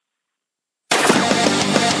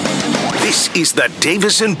This is the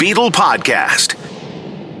Davis and Beetle Podcast.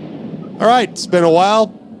 All right, it's been a while.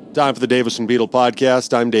 Time for the Davis and Beetle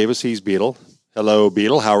Podcast. I'm Davis, he's Beetle. Hello,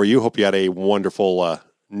 Beetle. How are you? Hope you had a wonderful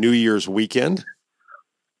New Year's weekend.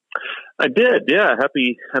 I did, yeah.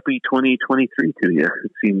 Happy 2023 to you.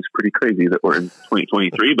 It seems pretty crazy that we're in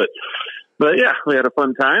 2023, but yeah, we had a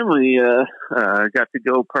fun time. We got to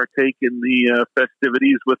go partake in the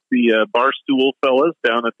festivities with the Barstool fellas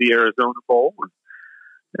down at the Arizona Bowl.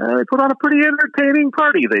 They put on a pretty entertaining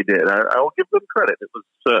party. They did. I will give them credit. It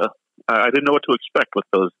was. I didn't know what to expect with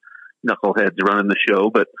those knuckleheads running the show,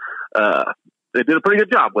 but they did a pretty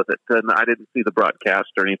good job with it. And I didn't see the broadcast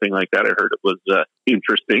or anything like that. I heard it was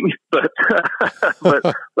interesting, but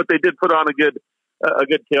but they did put on a good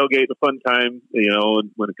tailgate, a fun time. You know,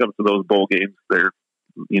 when it comes to those bowl games, they're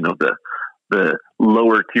the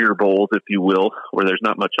lower tier bowls, if you will, where there's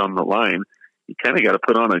not much on the line. You kind of got to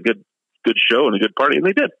put on a good show and a good party, and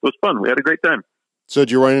they did. It was fun. We had a great time. So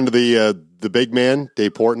did you run into the big man,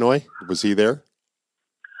 Dave Portnoy? Was he there?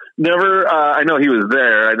 Never. I know he was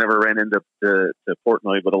there. I never ran into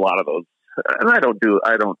Portnoy, but a lot of those, and I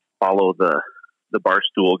don't follow the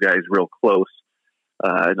Barstool guys real close.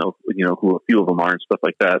 I know who a few of them are and stuff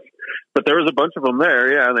like that. But there was a bunch of them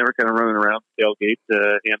there. Yeah, they were kind of running around the tailgate,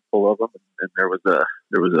 a handful of them, and there was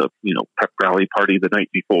a pep rally party the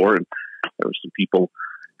night before, and there were some people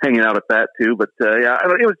hanging out at that too. But yeah,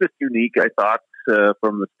 it was just unique. I thought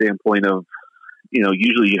from the standpoint of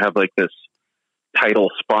usually you have like this title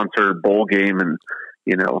sponsored bowl game, and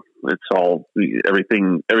it's all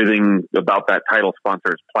everything about that title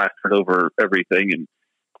sponsor is plastered over everything, and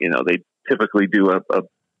they typically do a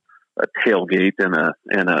tailgate and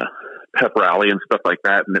a pep rally and stuff like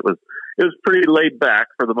that, and it was pretty laid back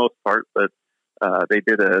for the most part, but they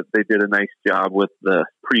did a nice job with the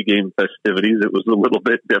pregame festivities. It was a little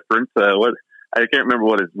bit different. I can't remember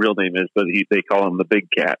what his real name is, but they call him the Big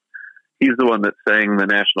Cat. He's the one that sang the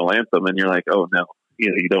national anthem, and you're like, oh no,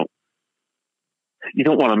 you don't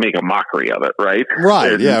want to make a mockery of it, right?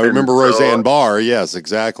 Right. Yeah, I remember Roseanne Barr. Yes,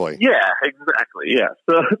 exactly. Yeah, exactly. Yeah.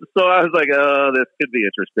 So I was like, oh, this could be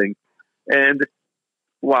interesting. And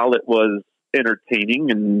while it was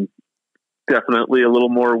entertaining and definitely a little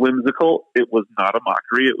more whimsical, it was not a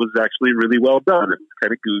mockery. It was actually really well done. It was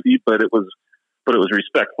kind of goofy, but it was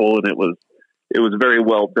respectful, and it was very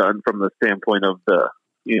well done from the standpoint of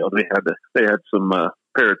they had some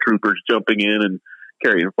paratroopers jumping in and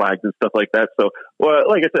carrying flags and stuff like that. So, well,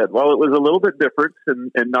 like I said, while it was a little bit different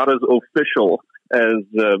and not as official as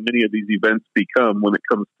many of these events become when it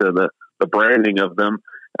comes to the branding of them,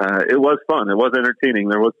 it was fun. It was entertaining.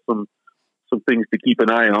 There was some things to keep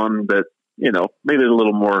an eye on that made it a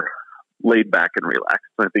little more laid back and relaxed.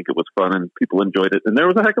 I think it was fun, and people enjoyed it. And there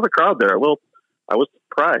was a heck of a crowd there. Well, I was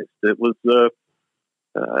surprised. It was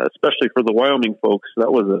especially for the Wyoming folks.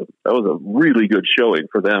 That was a really good showing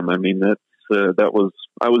for them. I mean, I was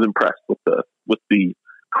impressed with the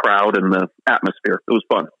crowd and the atmosphere. It was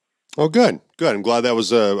fun. Oh, good. I'm glad that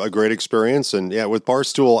was a great experience. And yeah, with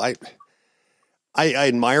Barstool, I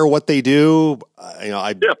admire what they do.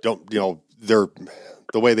 Don't they're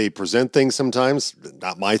the way they present things sometimes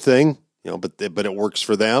not my thing. But it works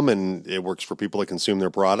for them, and it works for people that consume their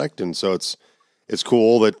product. And so it's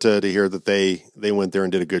cool that to hear that they went there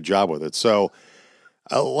and did a good job with it. So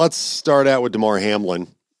let's start out with Damar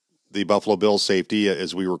Hamlin, the Buffalo Bills safety,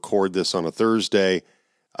 as we record this on a Thursday.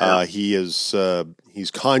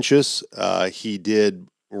 He's conscious. He did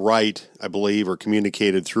write, I believe, or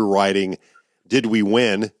communicated through writing, "Did we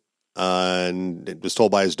win?" And it was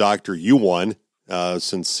told by his doctor, "You won,"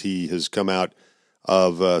 since he has come out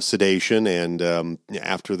of sedation and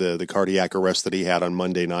after the cardiac arrest that he had on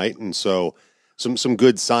Monday night. And so some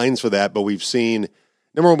good signs for that. But we've seen,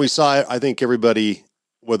 number one, we saw, I think everybody,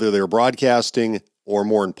 whether they were broadcasting or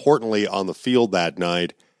more importantly on the field that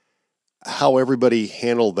night, how everybody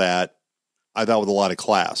handled that, I thought, with a lot of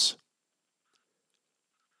class.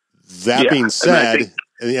 That being said,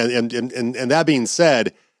 and that being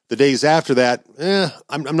said, the days after that,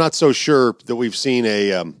 I'm not so sure that we've seen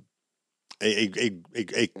a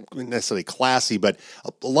necessarily classy, but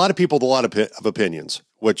a lot of people with a lot of opinions,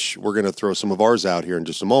 which we're going to throw some of ours out here in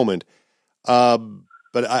just a moment.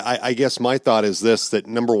 But I guess my thought is this, that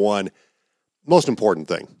number one, most important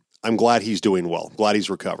thing, I'm glad he's doing well, glad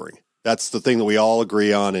he's recovering. That's the thing that we all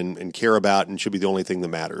agree on and care about, and should be the only thing that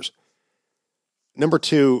matters. Number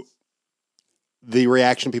two, the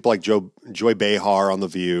reaction of people like Joy Behar on The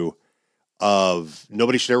View of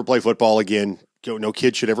nobody should ever play football again. No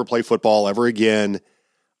kid should ever play football ever again.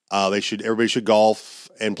 Everybody should golf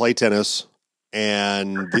and play tennis.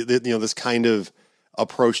 And this kind of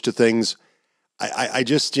approach to things, I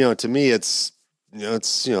just, to me, it's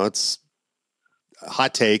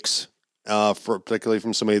hot takes, particularly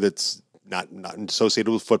from somebody that's not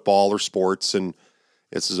associated with football or sports. And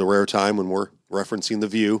this is a rare time when we're referencing The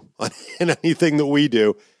View in anything that we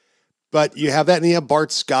do. But you have that, and you have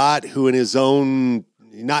Bart Scott, who in his own,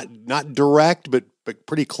 not direct, but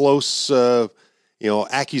pretty close,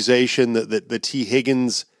 accusation that T.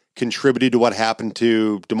 Higgins contributed to what happened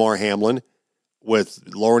to Damar Hamlin with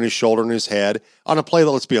lowering his shoulder and his head on a play that,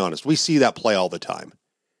 let's be honest, we see that play all the time.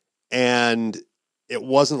 And it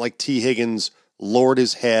wasn't like T. Higgins lowered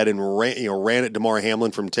his head and ran at Damar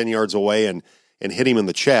Hamlin from 10 yards away and hit him in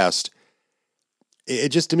the chest. It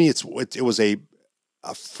just, to me, it was a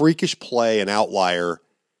freakish play, an outlier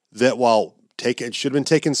that, while it should have been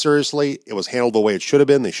taken seriously, it was handled the way it should have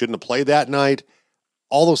been. They shouldn't have played that night.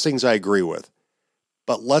 All those things I agree with.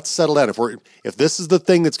 But let's settle down. If this is the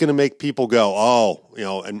thing that's going to make people go,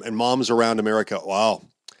 and moms around America, wow,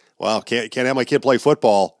 can't have my kid play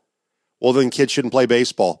football. Well, then kids shouldn't play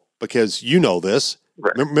baseball, because you know this.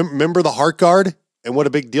 Right. Remember the heart guard and what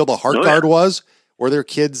a big deal the heart guard was? Were there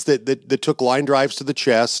kids that took line drives to the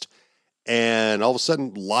chest, and all of a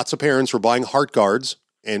sudden lots of parents were buying heart guards,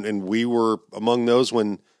 and we were among those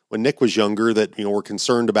when Nick was younger that were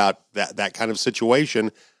concerned about that kind of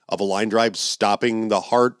situation of a line drive stopping the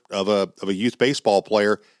heart of a youth baseball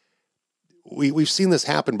player. We've seen this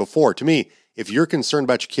happen before. To me, if you're concerned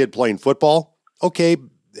about your kid playing football, okay,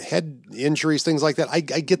 head injuries, things like that, I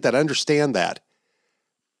get that, I understand that.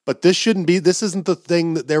 But this isn't the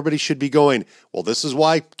thing that everybody should be going, well, this is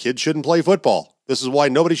why kids shouldn't play football. This is why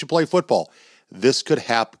nobody should play football. This could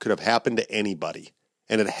have happened to anybody.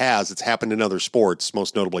 And it has. It's happened in other sports,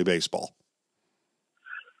 most notably baseball.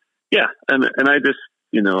 Yeah. And I just,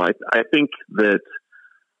 I think that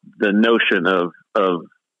the notion of, oh,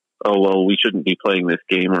 well, we shouldn't be playing this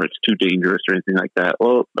game, or it's too dangerous, or anything like that.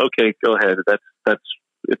 Well, okay, go ahead. That's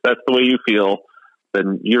if that's the way you feel,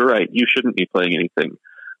 then you're right. You shouldn't be playing anything.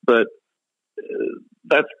 But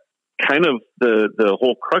that's kind of the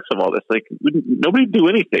whole crux of all this. Like, nobody'd do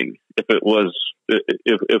anything if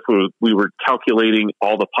we were calculating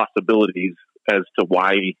all the possibilities as to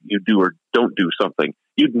why you do or don't do something.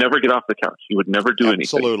 You'd never get off the couch. You would never do anything.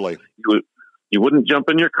 Absolutely. You wouldn't jump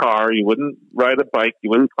in your car. You wouldn't ride a bike. You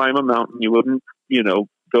wouldn't climb a mountain. You wouldn't,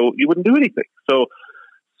 go. You wouldn't do anything. So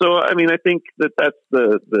I mean, I think that's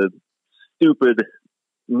the stupid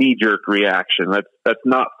knee-jerk reaction. That's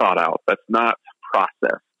not thought out. That's not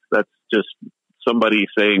processed. That's just somebody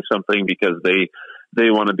saying something because they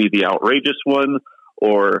want to be the outrageous one,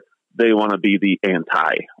 or they want to be the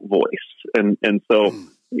anti-voice. And so,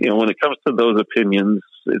 when it comes to those opinions,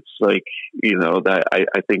 it's like, that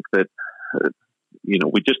I think that, we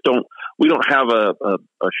don't have a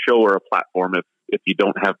show or a platform if you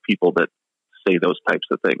don't have people that say those types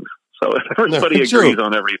of things. So if everybody agrees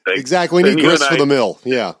on everything. Exactly. We need grist for the mill.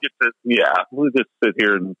 Yeah. We'll just sit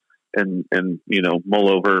here and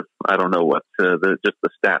mull over, I don't know what, just the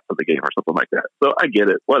stats of the game or something like that. So I get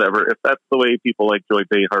it. Whatever. If that's the way people like Joy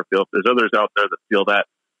Behar feel, if there's others out there that feel that,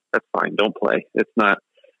 that's fine. Don't play. It's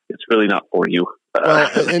really not for you.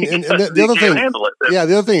 Well, and the other thing, the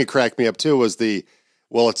other thing that cracked me up too was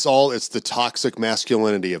it's the toxic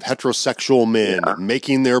masculinity of heterosexual men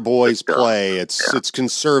making their boys play. It's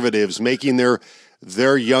conservatives making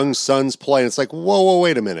their young sons play. And it's like, whoa,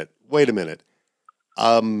 wait a minute.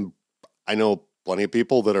 I know plenty of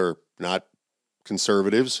people that are not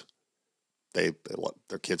conservatives. They let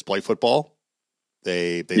their kids play football.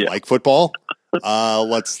 They like football.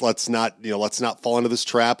 Let's not fall into this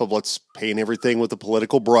trap of let's paint everything with a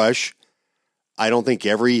political brush. I don't think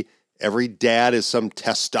every dad is some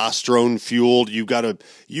testosterone fueled. You gotta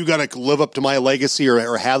live up to my legacy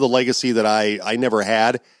or have the legacy that I never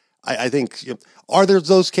had. I think, are there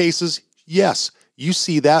those cases? Yes. You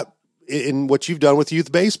see that in what you've done with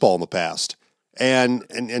youth baseball in the past. And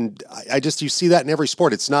you see that in every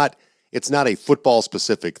sport. It's not a football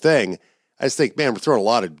specific thing. I just think, man, we're throwing a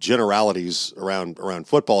lot of generalities around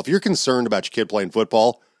football. If you're concerned about your kid playing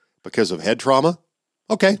football because of head trauma,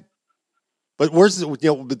 okay. But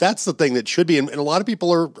but that's the thing that should be, and a lot of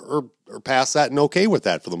people are past that and okay with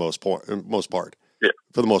that for the most part. Yeah.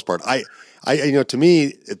 For the most part, I to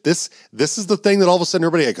me, this is the thing that all of a sudden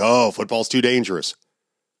everybody like, oh, football's too dangerous.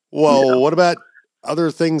 Well, what about other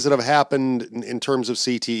things that have happened in terms of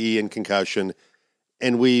CTE and concussion?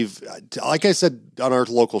 And we've, like I said on our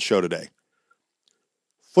local show today,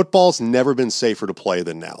 football's never been safer to play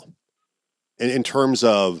than now. In terms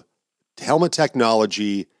of helmet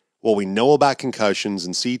technology, what we know about concussions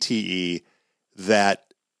and CTE,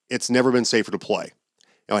 that it's never been safer to play.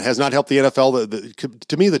 it has not helped the NFL.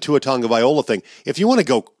 To me, the Tua Tagovailoa thing, if you want to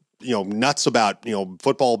go, nuts about,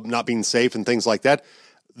 football not being safe and things like that,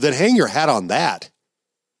 then hang your hat on that.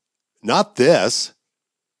 Not this.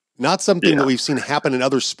 Not something that we've seen happen in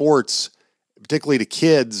other sports, particularly to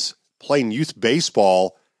kids playing youth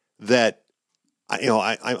baseball, that,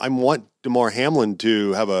 I want Damar Hamlin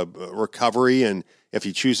to have a recovery, and if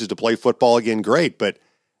he chooses to play football again, great. But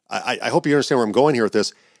I hope you understand where I'm going here with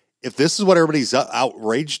this. If this is what everybody's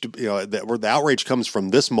outraged, where the outrage comes from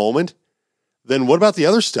this moment, then what about the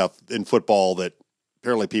other stuff in football that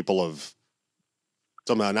apparently people have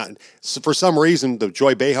somehow not, for some reason, the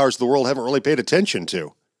Joy Behars of the world haven't really paid attention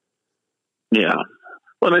to? Yeah.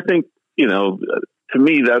 Well, I think, to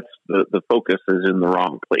me, that's the focus is in the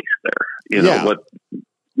wrong place there. What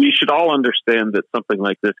we should all understand that something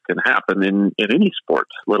like this can happen in any sport,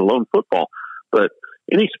 let alone football. But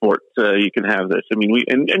any sport, you can have this. I mean,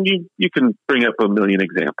 you can bring up a million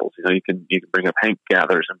examples. You can bring up Hank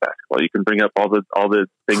Gathers in basketball. You can bring up all the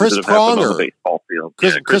things Chris that have Pronger. happened on the baseball field.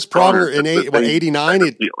 Chris Pronger in 89.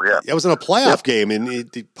 It was in a playoff game, and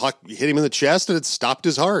the puck hit him in the chest, and it stopped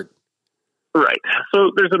his heart. Right.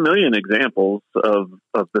 So there's a million examples of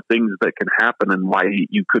the things that can happen and why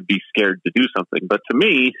you could be scared to do something. But to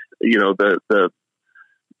me, the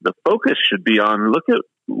focus should be on look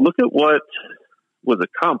at what was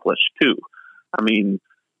accomplished too. I mean,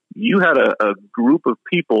 you had a group of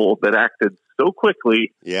people that acted so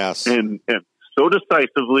quickly, yes, and so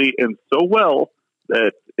decisively and so well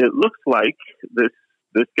that it looks like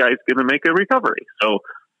this guy's going to make a recovery. So,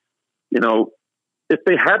 if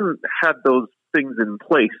they hadn't had those things in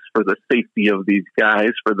place for the safety of these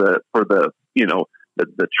guys, for the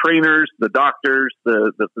trainers, the doctors,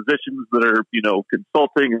 the physicians that are,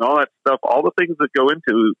 consulting and all that stuff, all the things that go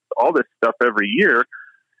into all this stuff every year,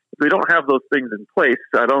 if we don't have those things in place,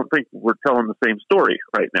 I don't think we're telling the same story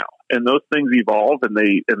right now. And those things evolve and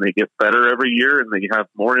they get better every year, and they have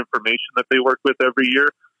more information that they work with every year.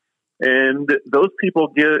 And those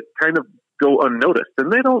people go unnoticed, and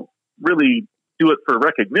they don't really do it for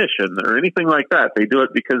recognition or anything like that. They do it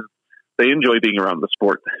because they enjoy being around the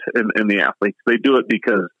sport and the athletes. They do it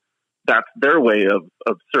because that's their way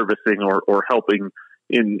of servicing or helping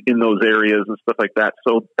in those areas and stuff like that.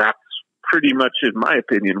 So that's pretty much, in my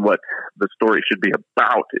opinion, what the story should be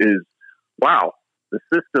about is, wow, the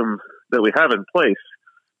system that we have in place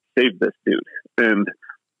saved this dude. And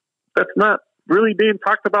that's not really being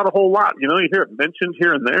talked about a whole lot. You hear it mentioned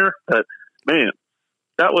here and there, but man,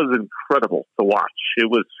 that was incredible to watch. It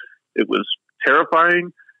was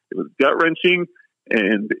terrifying. It was gut-wrenching.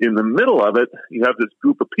 And in the middle of it, you have this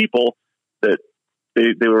group of people that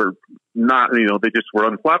they were not, they just were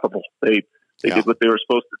unflappable. They did what they were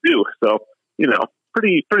supposed to do. So,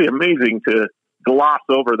 pretty amazing to gloss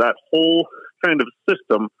over that whole kind of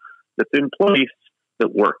system that's in place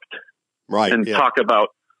that worked. Right. And talk about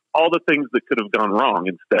all the things that could have gone wrong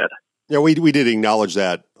instead. Yeah, we did acknowledge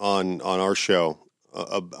that on our show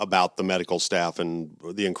about the medical staff and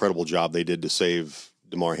the incredible job they did to save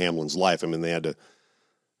Damar Hamlin's life. I mean, they had to,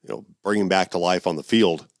 bring him back to life on the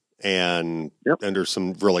field and under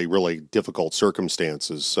some really, really difficult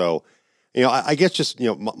circumstances. So, I guess just,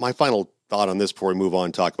 my final thought on this before we move on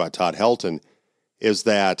and talk about Todd Helton is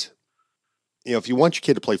that, if you want your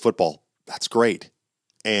kid to play football, that's great.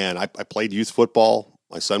 And I played youth football.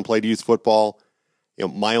 My son played youth football.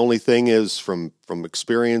 My only thing is from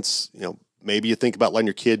experience, maybe you think about letting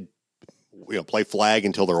your kid, play flag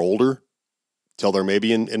until they're older, till they're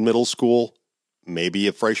maybe in middle school, maybe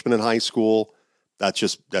a freshman in high school. That's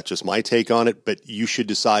just my take on it. But you should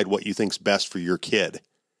decide what you think's best for your kid.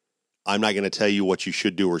 I'm not going to tell you what you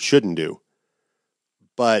should do or shouldn't do.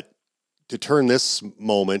 But to turn this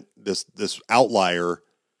moment, this outlier,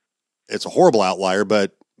 it's a horrible outlier,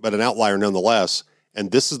 but an outlier nonetheless. And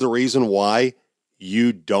this is the reason why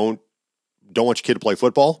you don't want your kid to play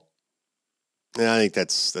football. And I think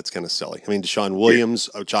that's kind of silly. I mean, Deshaun Williams,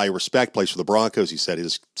 which I respect, plays for the Broncos. He said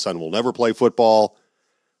his son will never play football.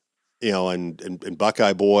 And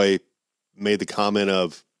Buckeye Boy made the comment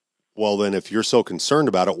of, well, then if you're so concerned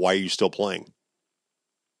about it, why are you still playing?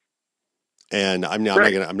 And I'm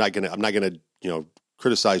not gonna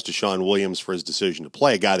criticize Deshaun Williams for his decision to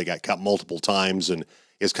play, a guy that got cut multiple times and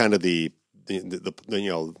is kind of the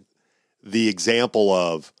example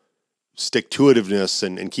of stick-to-itiveness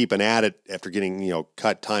and keeping at it after getting,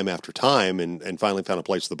 cut time after time and finally found a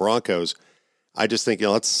place for the Broncos. I just think,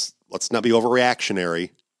 let's not be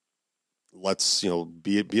overreactionary. Let's,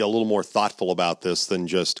 be a little more thoughtful about this than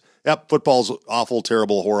just, football's awful,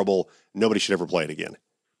 terrible, horrible. Nobody should ever play it again.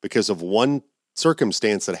 Because of one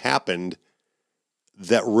circumstance that happened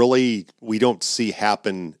that really we don't see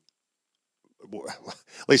happen.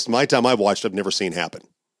 At least in my time I've watched, I've never seen happen.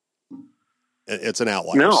 It's an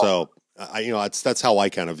outlier. No. So that's how I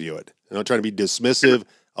kind of view it. I'm not trying to be dismissive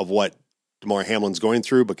of what Damar Hamlin's going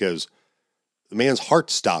through, because the man's heart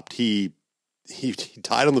stopped. He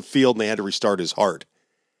died on the field and they had to restart his heart.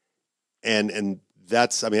 And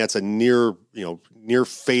that's a near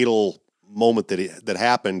fatal moment that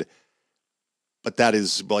happened. But that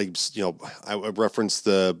is like, I referenced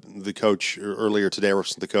the coach earlier today. I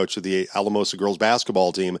referenced the coach of the Alamosa girls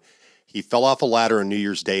basketball team. He fell off a ladder on New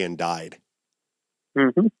Year's Day and died.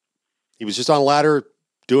 Mm-hmm. He was just on a ladder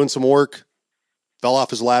doing some work, fell off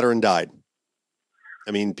his ladder and died.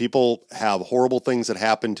 I mean, people have horrible things that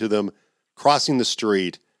happen to them crossing the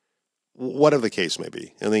street, whatever the case may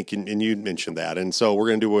be. I think, and you mentioned that. And so we're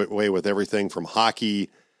going to do away with everything from hockey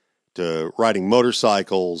to riding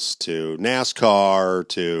motorcycles to NASCAR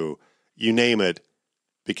to you name it,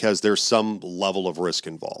 because there's some level of risk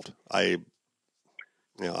involved. I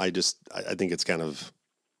think it's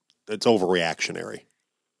it's overreactionary.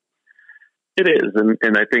 It is.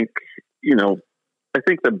 And I think, I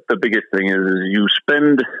think the biggest thing is you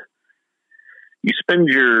spend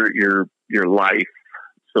your life,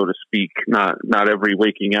 so to speak, not every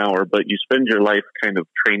waking hour, but you spend your life kind of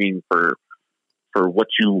training for what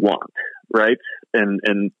you want, right?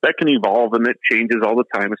 And that can evolve and it changes all the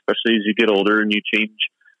time, especially as you get older and you change,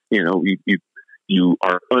 you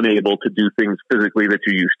are unable to do things physically that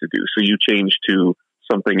you used to do. So you change to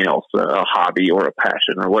something else, a hobby or a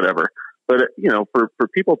passion or whatever. But, for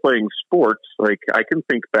people playing sports, like I can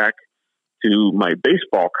think back to my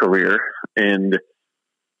baseball career, and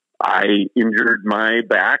I injured my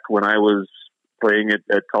back when I was playing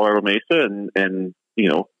at Colorado Mesa and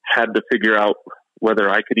had to figure out whether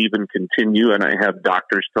I could even continue. And I have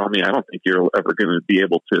doctors tell me, I don't think you're ever going to be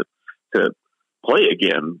able to play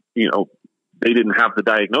again. They didn't have the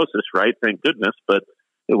diagnosis, right? Thank goodness. But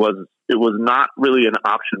it was not really an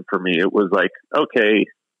option for me. It was like, okay,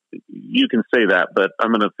 you can say that, but I'm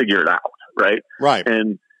going to figure it out. Right. Right.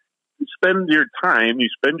 And you spend your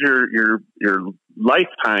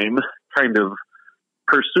lifetime kind of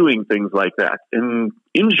pursuing things like that. And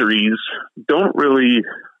injuries don't really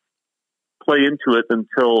play into it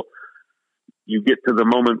until you get to the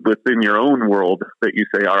moment within your own world that you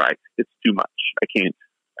say, all right, it's too much. I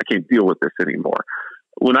can't deal with this anymore.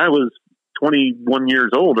 When I was 21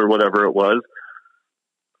 years old or whatever it was,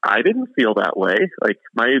 I didn't feel that way. Like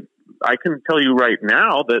I can tell you right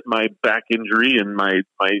now that my back injury and my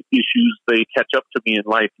issues, they catch up to me in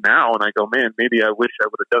life now. And I go, man, maybe I wish I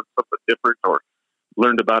would have done something different or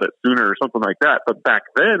learned about it sooner or something like that. But back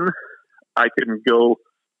then I can go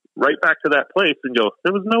right back to that place and go,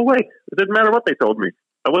 there was no way. It didn't matter what they told me.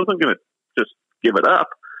 I wasn't going to just give it up.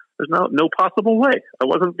 There's no possible way. I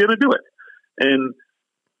wasn't going to do it. And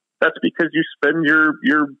that's because you spend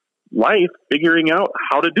your life figuring out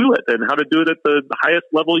how to do it and how to do it at the highest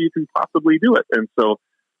level you can possibly do it. And so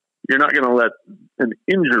you're not going to let an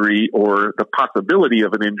injury or the possibility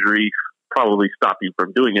of an injury probably stop you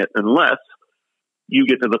from doing it unless you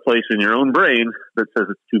get to the place in your own brain that says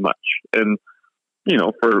it's too much. And,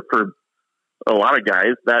 for a lot of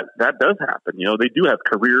guys that does happen. They do have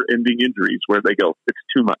career ending injuries where they go, it's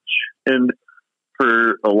too much. And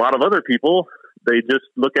for a lot of other people, they just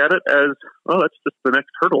look at it as, oh, that's just the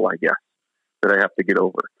next hurdle, I guess, that I have to get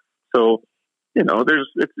over. So,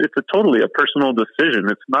 it's a totally a personal decision.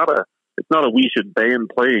 It's not a we should ban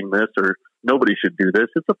playing this or nobody should do this.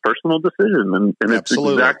 It's a personal decision, and it's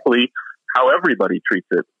exactly how everybody treats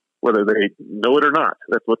it, whether they know it or not.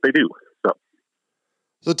 That's what they do.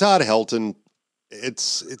 So Todd Helton,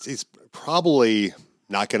 it's probably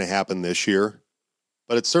not going to happen this year,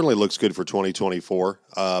 but it certainly looks good for 2024.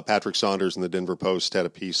 Patrick Saunders in the Denver Post had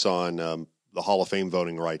a piece on the Hall of Fame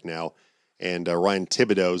voting right now, and Ryan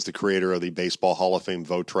Thibodeau is the creator of the Baseball Hall of Fame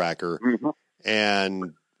vote tracker. Mm-hmm.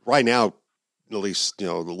 And right now, at least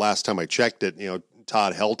the last time I checked it,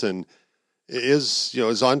 Todd Helton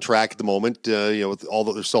is on track at the moment. With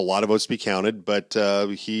although there's still a lot of votes to be counted, but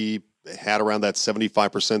he had around that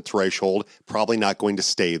 75% threshold. Probably not going to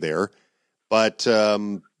stay there, but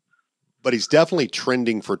he's definitely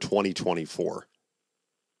trending for 2024.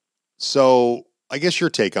 So I guess your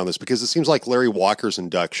take on this, because it seems like Larry Walker's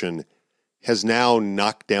induction has now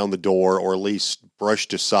knocked down the door, or at least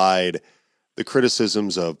brushed aside the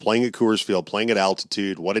criticisms of playing at Coors Field, playing at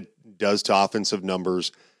altitude, what it does to offensive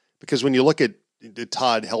numbers. Because when you look at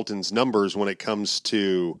Todd Helton's numbers when it comes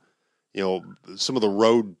to, some of the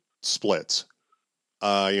road splits,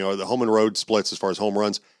 the home and road splits as far as home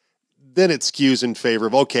runs, then it skews in favor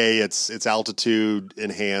of, okay, it's altitude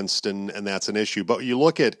enhanced and that's an issue. But you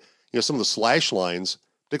look at, some of the slash lines,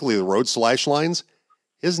 particularly the road slash lines,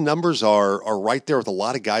 his numbers are right there with a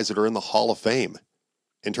lot of guys that are in the Hall of Fame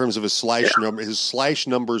in terms of his slash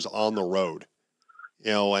numbers on the road,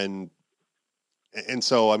 and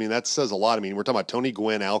so, that says a lot. We're talking about Tony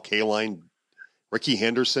Gwynn, Al Kaline, Ricky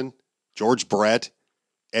Henderson, George Brett,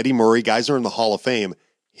 Eddie Murray, guys are in the Hall of Fame.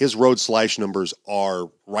 His road slash numbers are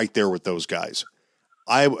right there with those guys.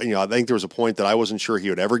 I think there was a point that I wasn't sure he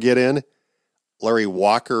would ever get in. Larry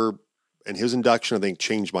Walker and his induction, I think,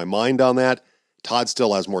 changed my mind on that. Todd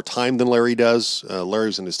still has more time than Larry does.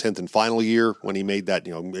 Larry's in his 10th and final year when he made that,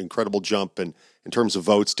 incredible jump in terms of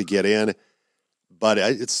votes to get in. But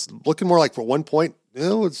it's looking more like, for one point,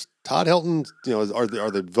 it's Todd Helton. Are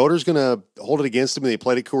the voters going to hold it against him when they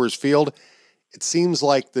played at Coors Field? It seems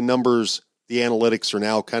like the numbers, the analytics are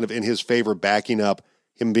now kind of in his favor, backing up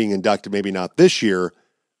him being inducted. Maybe not this year,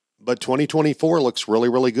 but 2024 looks really,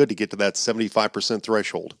 really good to get to that 75%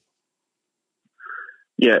 threshold.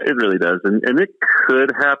 Yeah, it really does. And it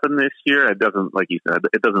could happen this year. It doesn't, like you said,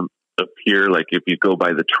 it doesn't appear like, if you go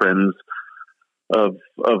by the trends of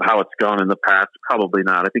how it's gone in the past, probably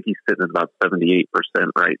not. I think he's sitting at about 78%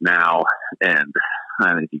 right now. And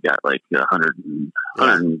I think he got like 125,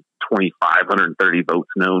 130 votes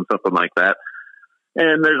known, something like that.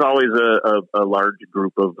 And there's always a large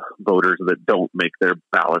group of voters that don't make their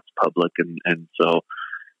ballots public. And so,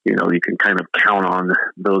 you can kind of count on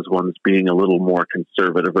those ones being a little more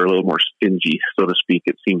conservative or a little more stingy, so to speak,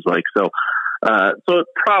 it seems like. So it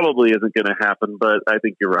probably isn't going to happen, but I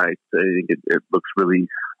think you're right. I think it looks really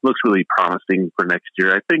promising for next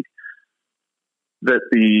year. I think that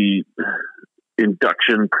the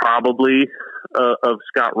induction probably of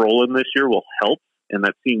Scott Rowland this year will help, and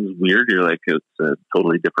that seems weird. You're like, it's a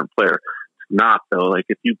totally different player. It's not, though. Like,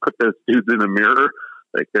 if you put those dudes in a mirror,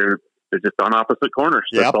 like they're just on opposite corners.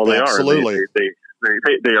 That's all they absolutely. are.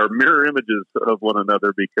 They are mirror images of one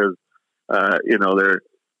another because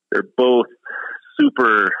they're both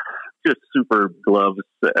super gloves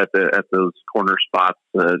at those corner spots.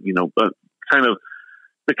 But kind of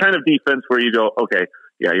the kind of defense where you go, okay,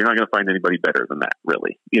 yeah, you're not going to find anybody better than that,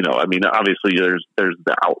 really. Obviously there's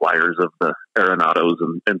the outliers of the Arenados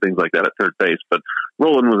and things like that at third base, but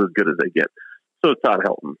Rowland was as good as they get. So it's Todd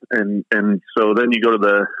Helton, and so then you go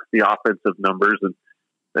to the offensive numbers, and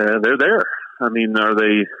they're there. Are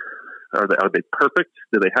they perfect?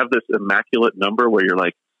 Do they have this immaculate number where you're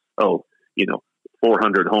like,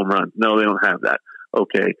 400 home runs? No, they don't have that.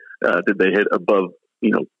 Okay, did they hit above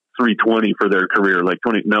 320 for their career? Like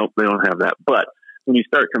 20? No, they don't have that. But when you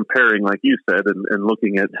start comparing, like you said, and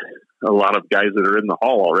looking at a lot of guys that are in the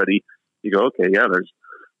Hall already, you go, okay, yeah, there's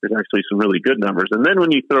actually some really good numbers. And then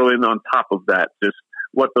when you throw in on top of that just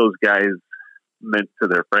what those guys meant to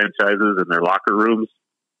their franchises and their locker rooms,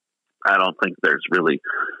 I don't think there's really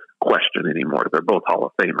question anymore. They're both Hall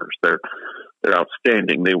of Famers. They're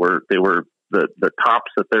outstanding. They were the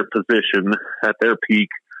tops at their position at their peak.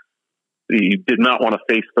 You did not want to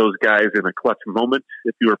face those guys in a clutch moment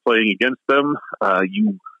if you were playing against them.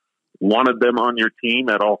 You wanted them on your team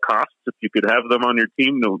at all costs. If you could have them on your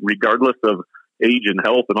team, regardless of age and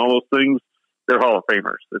health and all those things, they're Hall of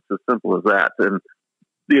Famers. It's as simple as that. And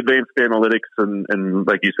the advanced analytics and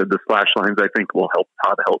like you said, the slash lines, I think will help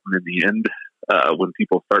Todd Helton in the end when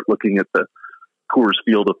people start looking at the Coors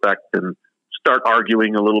Field effect and start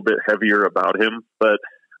arguing a little bit heavier about him. But,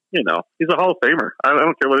 he's a Hall of Famer. I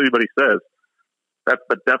don't care what anybody says. That's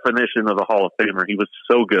the definition of a Hall of Famer. He was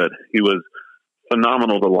so good. He was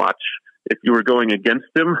phenomenal to watch. If you were going against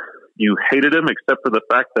him, you hated him, except for the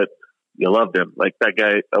fact that you loved him. Like, that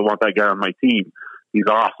guy, I want that guy on my team. He's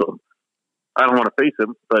awesome. I don't want to face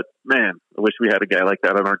him, but man, I wish we had a guy like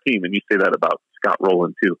that on our team. And you say that about Scott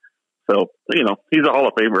Rowland too. So, he's a Hall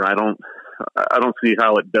of Famer. I don't see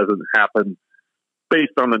how it doesn't happen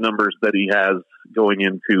based on the numbers that he has going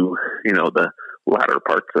into, the latter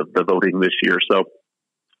parts of the voting this year. So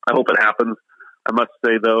I hope it happens. I must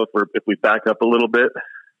say though, if we back up a little bit,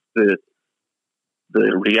 the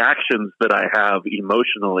reactions that I have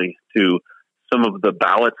emotionally to some of the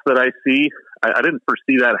ballots that I see, I didn't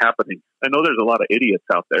foresee that happening. I know there's a lot of idiots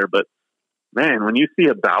out there, but man, when you see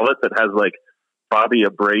a ballot that has like Bobby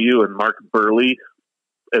Abreu and Mark Burley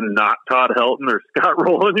and not Todd Helton or Scott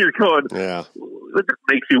Rowland, you're going, yeah, it just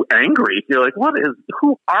makes you angry. You're like,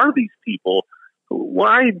 who are these people?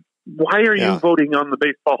 Why are you voting on the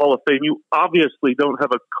Baseball Hall of Fame? You obviously don't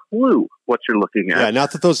have a clue what you're looking at. Yeah,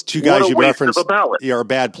 not that those two guys you referenced are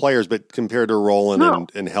bad players, but compared to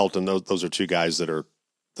Rowland and Helton, those are two guys that are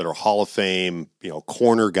Hall of Fame,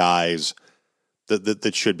 corner guys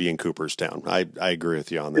that should be in Cooperstown. I agree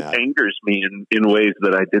with you on that. It angers me in ways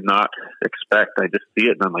that I did not expect. I just see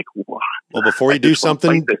it and I'm like, wow. Well, before you do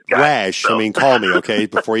something rash, so. I mean, call me, okay?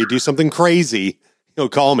 Before you do something crazy,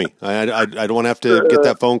 call me. I don't want to have to get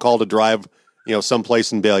that phone call to drive,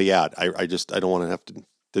 someplace and bail you out. I don't want to have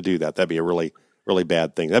to do that. That'd be a really, really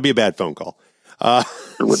bad thing. That'd be a bad phone call. It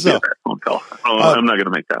would be a bad phone call. I'm not going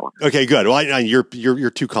to make that one. Okay, good. Well, you're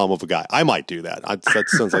too calm of a guy. I might do that. That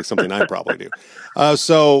sounds like something I'd probably do.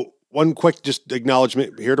 So one quick just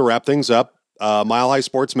acknowledgement here to wrap things up. Mile High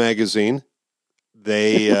Sports Magazine,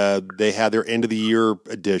 they had their end of the year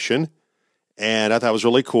edition, and I thought it was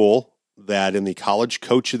really cool that in the College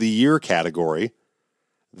Coach of the Year category,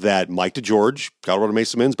 that Mike DeGeorge, Colorado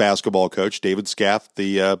Mesa men's basketball coach, David Scaff,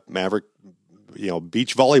 the Maverick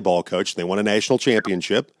beach volleyball coach, they won a national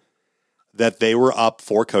championship, that they were up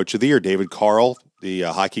for Coach of the Year. David Carl, the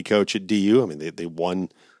hockey coach at DU, I mean, they won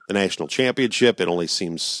the national championship. It only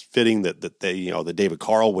seems fitting that they, that David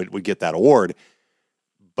Carl would get that award.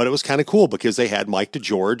 But it was kind of cool because they had Mike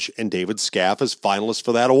DeGeorge and David Scaff as finalists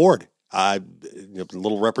for that award. A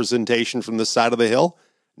little representation from this side of the hill.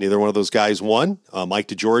 Neither one of those guys won. Mike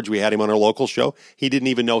DeGeorge, we had him on our local show. He didn't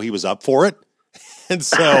even know he was up for it. And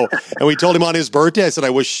we told him on his birthday, I said,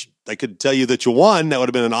 I wish I could tell you that you won. That would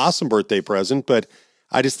have been an awesome birthday present. But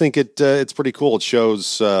I just think it's pretty cool. It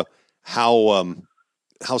shows how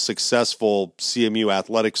successful CMU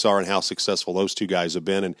athletics are and how successful those two guys have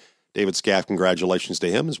been. And David Scaff, congratulations to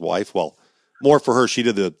him, his wife. Well, more for her. She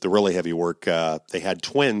did the really heavy work. They had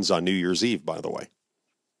twins on New Year's Eve, by the way.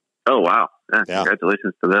 Oh, wow. Yeah.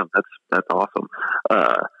 Congratulations to them. That's awesome.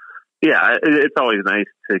 It's always nice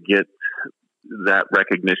to get that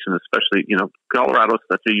recognition, especially, Colorado is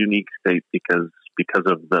such a unique state because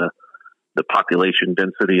of the population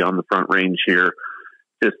density on the Front Range here.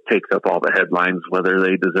 Just takes up all the headlines, whether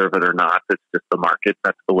they deserve it or not. It's just the market.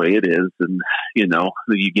 That's the way it is. And,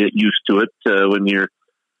 you get used to it when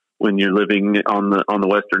you're living on the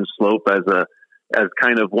Western Slope as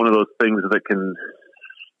kind of one of those things that can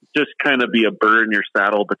just kind of be a burr in your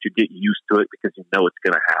saddle, but you get used to it because you know it's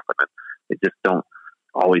going to happen. And they just don't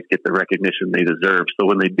always get the recognition they deserve. So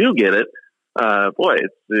when they do get it,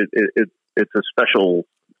 it's a special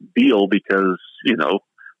deal because,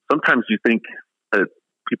 sometimes you think that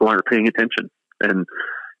people aren't paying attention, and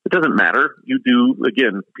it doesn't matter. You do,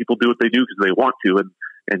 again, people do what they do because they want to,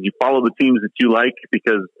 and you follow the teams that you like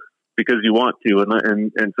because you want to,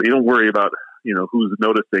 and so you don't worry about, who's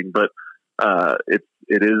noticing, but it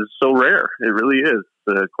is so rare. It really is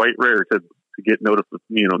quite rare to get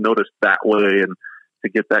noticed that way and to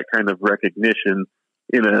get that kind of recognition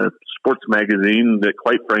in a sports magazine that,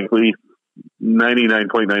 quite frankly,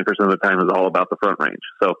 99.9% of the time is all about the Front Range.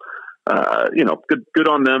 So, good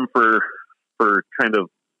on them for kind of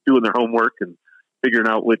doing their homework and figuring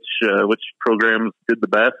out which programs did the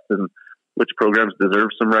best and which programs deserve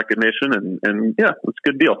some recognition. And yeah, it's a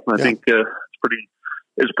good deal. I think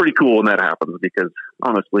it's pretty cool when that happens because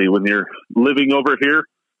honestly, when you're living over here,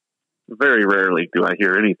 very rarely do I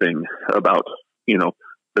hear anything about,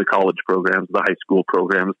 the college programs, the high school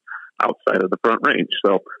programs outside of the Front Range.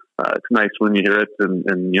 So it's nice when you hear it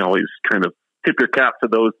and you always kind of tip your cap to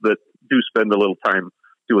those that do spend a little time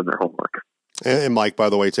doing their homework. And Mike, by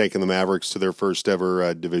the way, taking the Mavericks to their first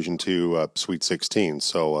ever Division II Sweet 16.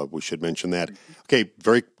 So we should mention that. Okay,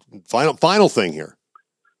 very final thing here,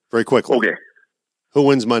 very quickly. Okay. Who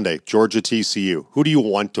wins Monday? Georgia, TCU. Who do you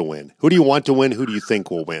want to win? Who do you want to win? Who do you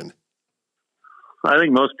think will win? I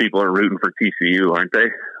think most people are rooting for TCU, aren't they?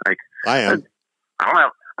 I am.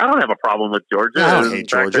 I don't have a problem with Georgia. I don't hate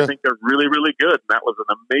Georgia. I think they're really, really good. And that was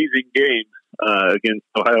an amazing game against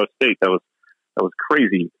Ohio State. That was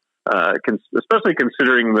crazy, especially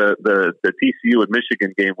considering the TCU and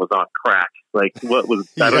Michigan game was on crack. Like, what was?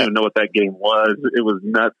 I don't even know what that game was. It was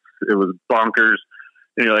nuts. It was bonkers.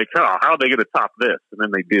 And you're like, how are they going to top this? And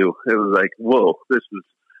then they do. It was like, whoa, this is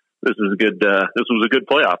good. This was a good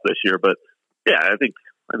playoff this year. But yeah, I think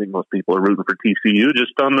most people are rooting for TCU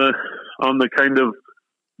just on the kind of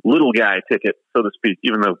little guy ticket, so to speak.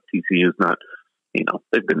 Even though TCU is not,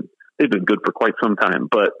 they've been good for quite some time.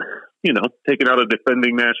 But taking out a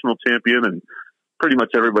defending national champion, and pretty much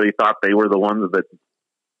everybody thought they were the ones that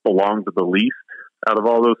belonged to the least out of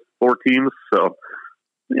all those four teams. So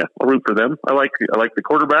yeah, I'll root for them. I like the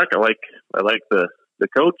quarterback. I like the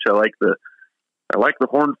coach. I like the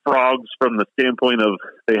Horned Frogs from the standpoint of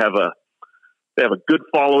they have a good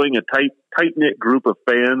following, a tight knit group of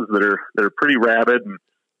fans that are pretty rabid, and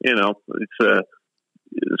it's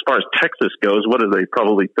as far as Texas goes, what are they,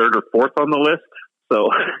 probably third or fourth on the list? So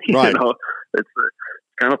right. It's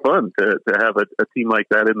kind of fun to have a team like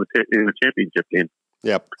that in the championship game.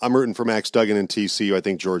 Yep. I'm rooting for Max Duggan and TCU. I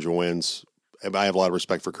think Georgia wins. I have a lot of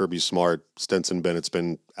respect for Kirby Smart. Stetson Bennett's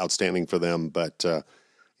been outstanding for them. But,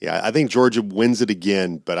 yeah, I think Georgia wins it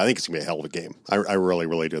again, but I think it's going to be a hell of a game. I really,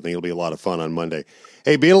 really do. I think it'll be a lot of fun on Monday.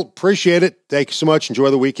 Hey, Beetle, appreciate it. Thank you so much. Enjoy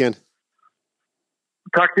the weekend.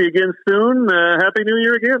 Talk to you again soon. Happy New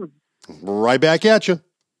Year again. Right back at you.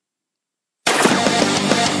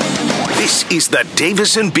 This is the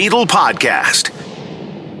Davis and Beetle Podcast.